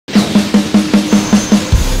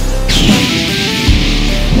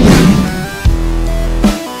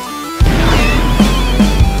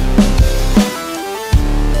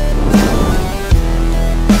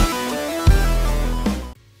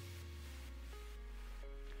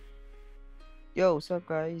Yo, what's up,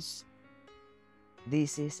 guys?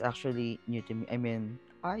 This is actually new to me. I mean,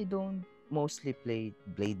 I don't mostly play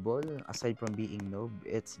Bladeball aside from being noob.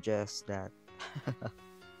 It's just that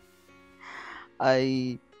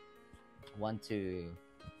I want to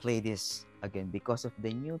play this again because of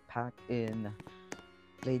the new pack in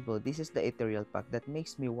Bladeball. This is the Ethereal pack that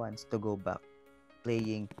makes me want to go back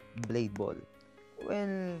playing Bladeball.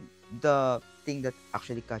 Well, the thing that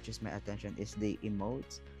actually catches my attention is the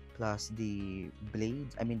emotes plus the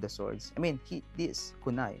blades. I mean the swords. I mean this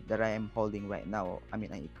kunai that I am holding right now. I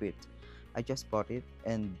mean I equipped. I just bought it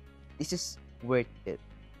and this is worth it.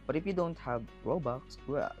 But if you don't have Robux,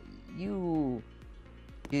 well, you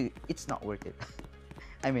it's not worth it.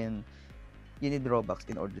 I mean you need Robux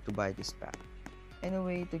in order to buy this pack.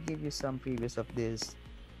 Anyway, to give you some previews of this,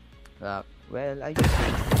 well, I just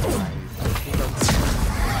wasted my 2000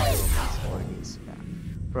 for this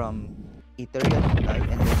from Ethereal Life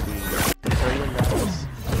and then the Ethereal Lands.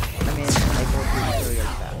 I mean, I bought the Ethereal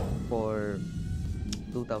pack for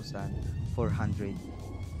 2,400,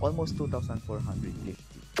 almost 2,450.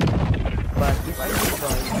 But if I would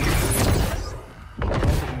buy the it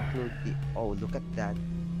also include the, oh, look at that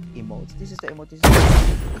emotes. This is the emote. This is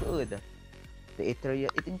good. The Ethereal,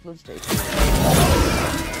 it includes the Ethereal.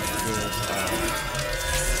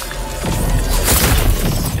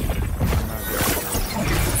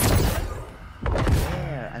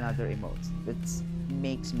 Another emote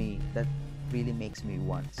that really makes me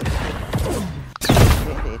want.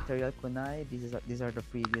 Okay, the Ethereal Kunai. These are the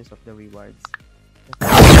previews of the rewards.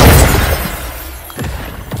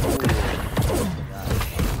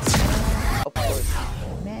 Of course,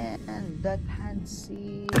 man, that hand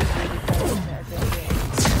seal really catches my attention.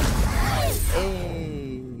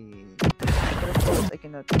 Hey, but of course I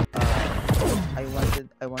cannot. I wanted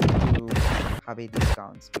to have a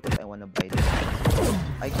discounts because I want to buy them. So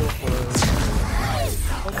I go for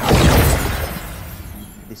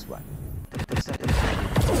this one. It's not included.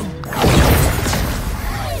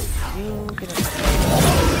 You cannot.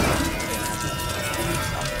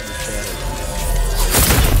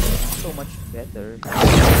 So much better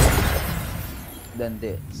than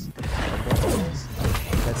this.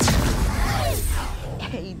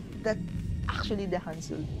 Hey, that actually the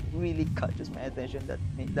Hansel really catches my attention.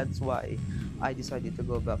 That's why I decided to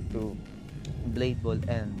go back to Bladeball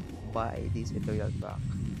and buy this Ethereal pack,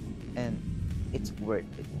 and it's worth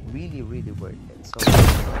it. Really, really worth it. So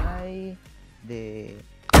the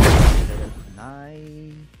Ethereal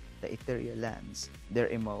Kunai, the Ethereal Lands, their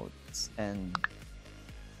emotes, and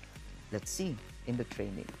let's see in the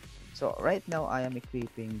training. So right now I am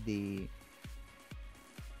equipping the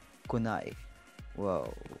Kunai.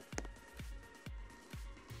 Wow,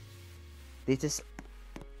 this is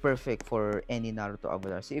perfect for any Naruto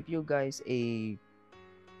avatar. So if you guys a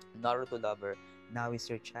Naruto lover, now is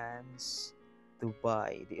your chance to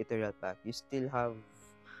buy the Ethereal pack. You still have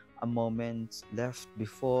a moment left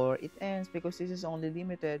before it ends because this is only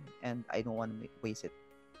limited and I don't want to waste it.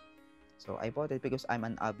 So I bought it because I'm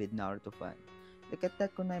an avid Naruto fan. Look at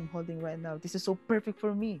that kunai I'm holding right now. This is so perfect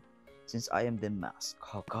for me since I am the mask.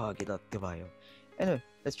 Hokage dibayo. Anyway,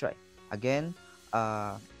 let's try. Again,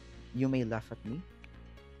 you may laugh at me.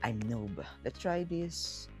 I'm noob. Let's try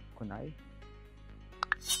this kunai.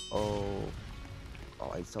 Oh,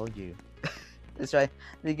 I told you. Let's try. Let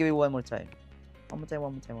me give it one more time. One more time.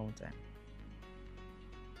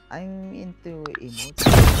 I'm into emotes.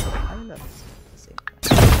 I love this at the same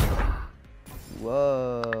time.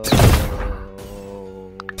 Whoa.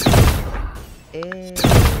 Hey.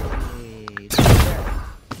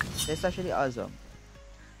 That's actually awesome.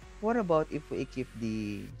 What about if we equip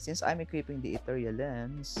the... Since I'm equipping the Ethereal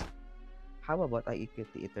Lens, how about I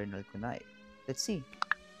equip the Eternal Kunai? Let's see.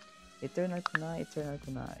 Eternal Kunai.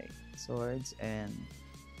 Swords and...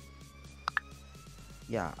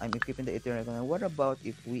 Yeah, I'm equipping the Eternal Kunai. What about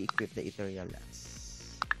if we equip the Ethereal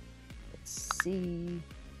Lens? Let's see.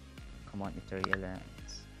 Come on, Ethereal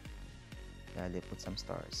Lens. Yeah, they put some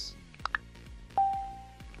stars.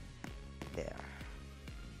 There.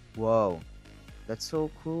 Whoa. That's so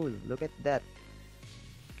cool. Look at that.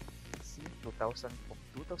 See,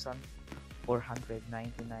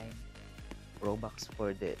 2,499 Robux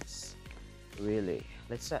for this. Really.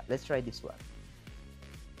 Let's try this one.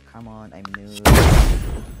 Come on, I'm new.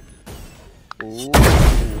 Ooh.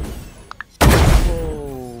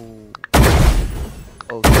 Oh.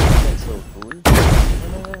 Oh, that's so cool. No,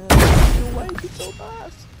 why is it so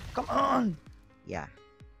fast? Come on. Yeah.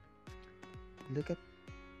 Look at that.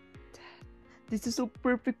 This is so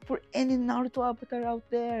perfect for any Naruto avatar out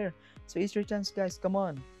there. So it's your chance, guys. Come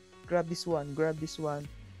on. Grab this one.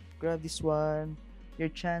 Your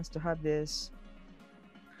chance to have this.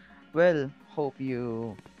 Well, hope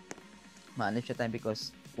you manage the time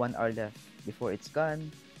because 1 hour left before it's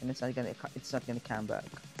gone, and it's not gonna come back.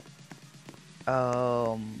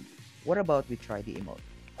 Um, what about we try the emote?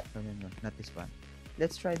 No, no, no, not this one.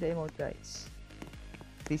 Let's try the emote, guys.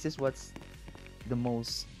 This is what's the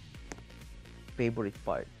most favorite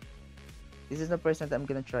part. This is the first time that I'm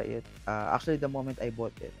gonna try it. Actually, the moment I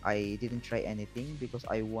bought it, I didn't try anything because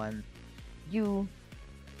I want you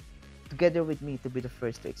together with me to be the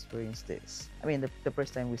first to experience this. I mean, the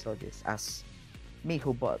first time we saw this as me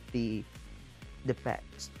who bought the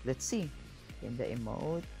packs. Let's see in the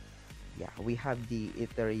emote. Yeah, we have the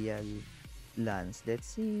ethereal lance. Let's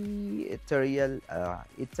see ethereal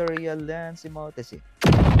lance emote. Let's see.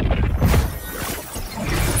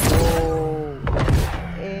 Whoa!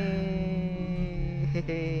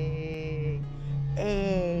 Hey!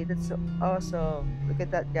 Hey! That's so awesome! Look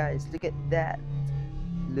at that, guys! Look at that!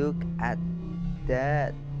 Look at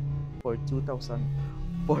that! For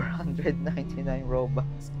 2,499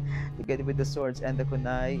 Robux, together with the swords and the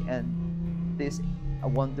kunai and this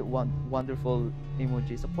wonderful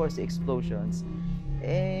emojis. Of course, the explosions.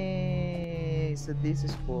 Hey! So this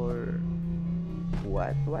is for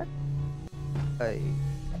what? What? Ay,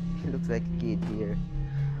 he looks like a kid here.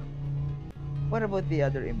 What about the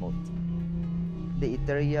other emote? The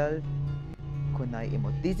ethereal kunai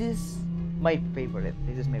emote. This is my favorite.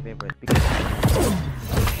 This is my favorite because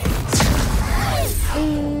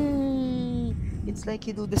hey, it's like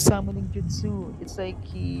he do the summoning jutsu. It's like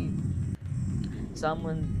he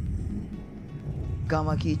summon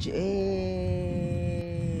Gamakichi.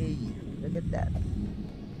 Hey, look at that.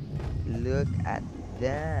 Look at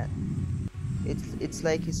that. It's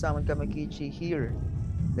like he summoned Kamakichi here.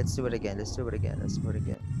 Let's do it again. Let's do it again. Let's do it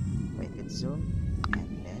again. Wait, let's zoom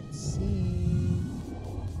and let's see.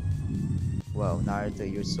 Wow, Naruto,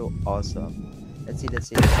 you're so awesome. Let's see. Let's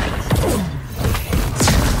see. Let's see. Let's see.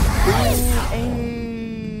 Ooh, hey!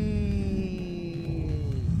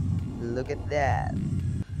 Look at that.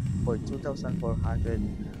 For 2,400,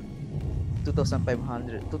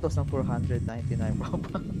 2,500, 2,499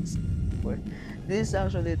 Robux. This is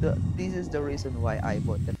actually this is the reason why I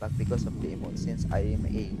bought the pack, because of the emote, since I am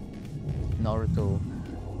a Naruto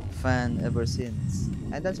fan ever since,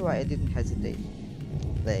 and that's why I didn't hesitate.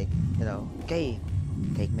 Like, you know, okay,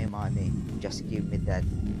 take my money, just give me that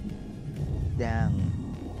damn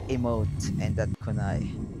emote and that kunai.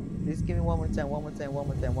 Please give me one more time, one more time, one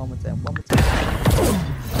more time, one more time, one more time.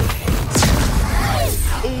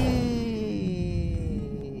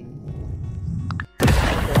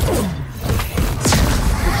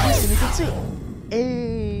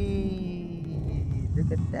 Hey,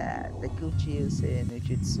 look at that, the Kuchiyose no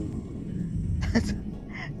Jutsu.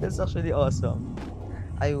 That's actually awesome.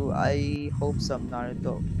 I hope some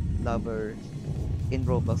Naruto lovers in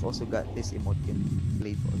Roblox also got this emote in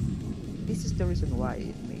Bladeball. This is the reason why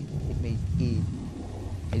it made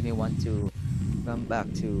want to come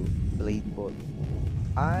back to Bladeball.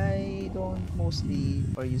 I don't mostly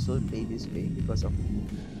or usually play this game because of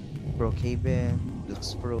Brookhaven,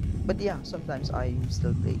 Lux Pro. But yeah, sometimes I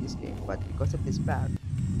still play this game. But because of this pack,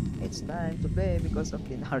 it's time to play because of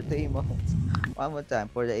the Naruto emotes. One more time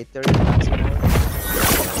for the Ethereal Lance emote.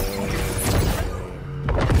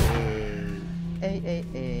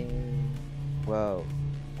 Hey. Whoa.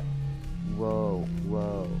 And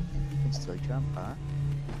you can still jump, huh?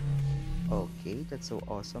 Okay, that's so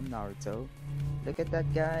awesome, Naruto. Look at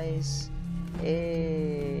that, guys.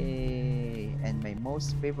 Hey, and my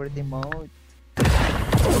most favorite emote, hey.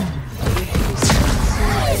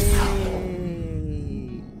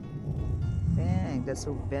 Dang, that's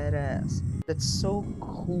so badass. That's so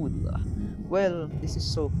cool. Well, this is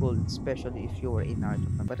so cool, especially if you are a Naruto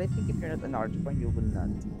fan. But I think if you're not a Naruto fan, you will not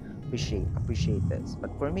appreciate this.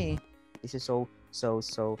 But for me, this is so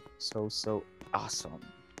awesome.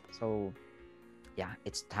 So yeah,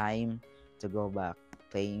 it's time to go back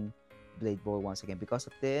playing Bladeball once again. Because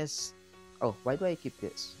of this, oh, why do I keep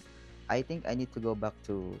this? I think I need to go back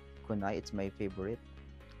to kunai. It's my favorite.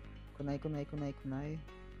 Kunai.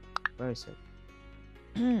 Where is it?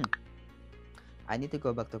 I need to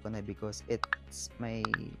go back to kunai because it's my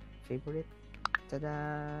favorite.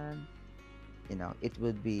 Ta-da! You know, it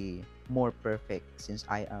would be more perfect since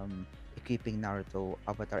I am equipping Naruto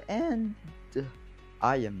avatar and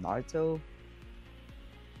I am Naruto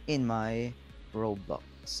in my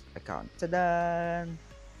Roblox account. Ta-da!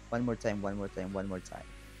 One more time.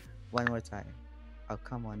 Oh,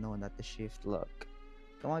 come on, no, not the shift lock.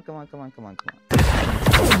 Come on.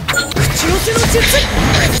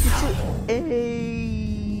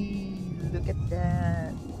 Hey, look at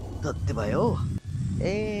that.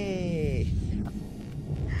 Hey.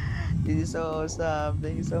 This is so awesome.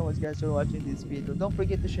 Thank you so much, guys, for watching this video. Don't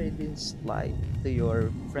forget to share this live to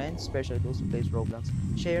your friends, especially those who plays Roblox.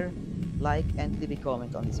 Share, like, and leave a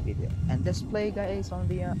comment on this video. And let's play, guys, on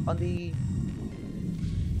the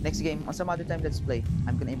next game. On some other time, let's play.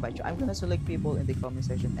 I'm gonna invite you. I'm gonna select people in the comment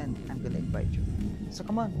section, and I'm gonna invite you. So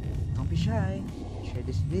come on, don't be shy. Share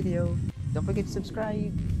this video. Don't forget to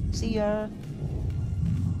subscribe. See ya.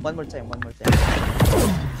 One more time. One more time.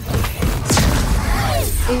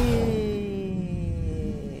 Hey!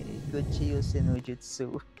 Good Chiyo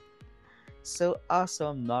Senujutsu. So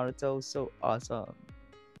awesome, Naruto. So awesome.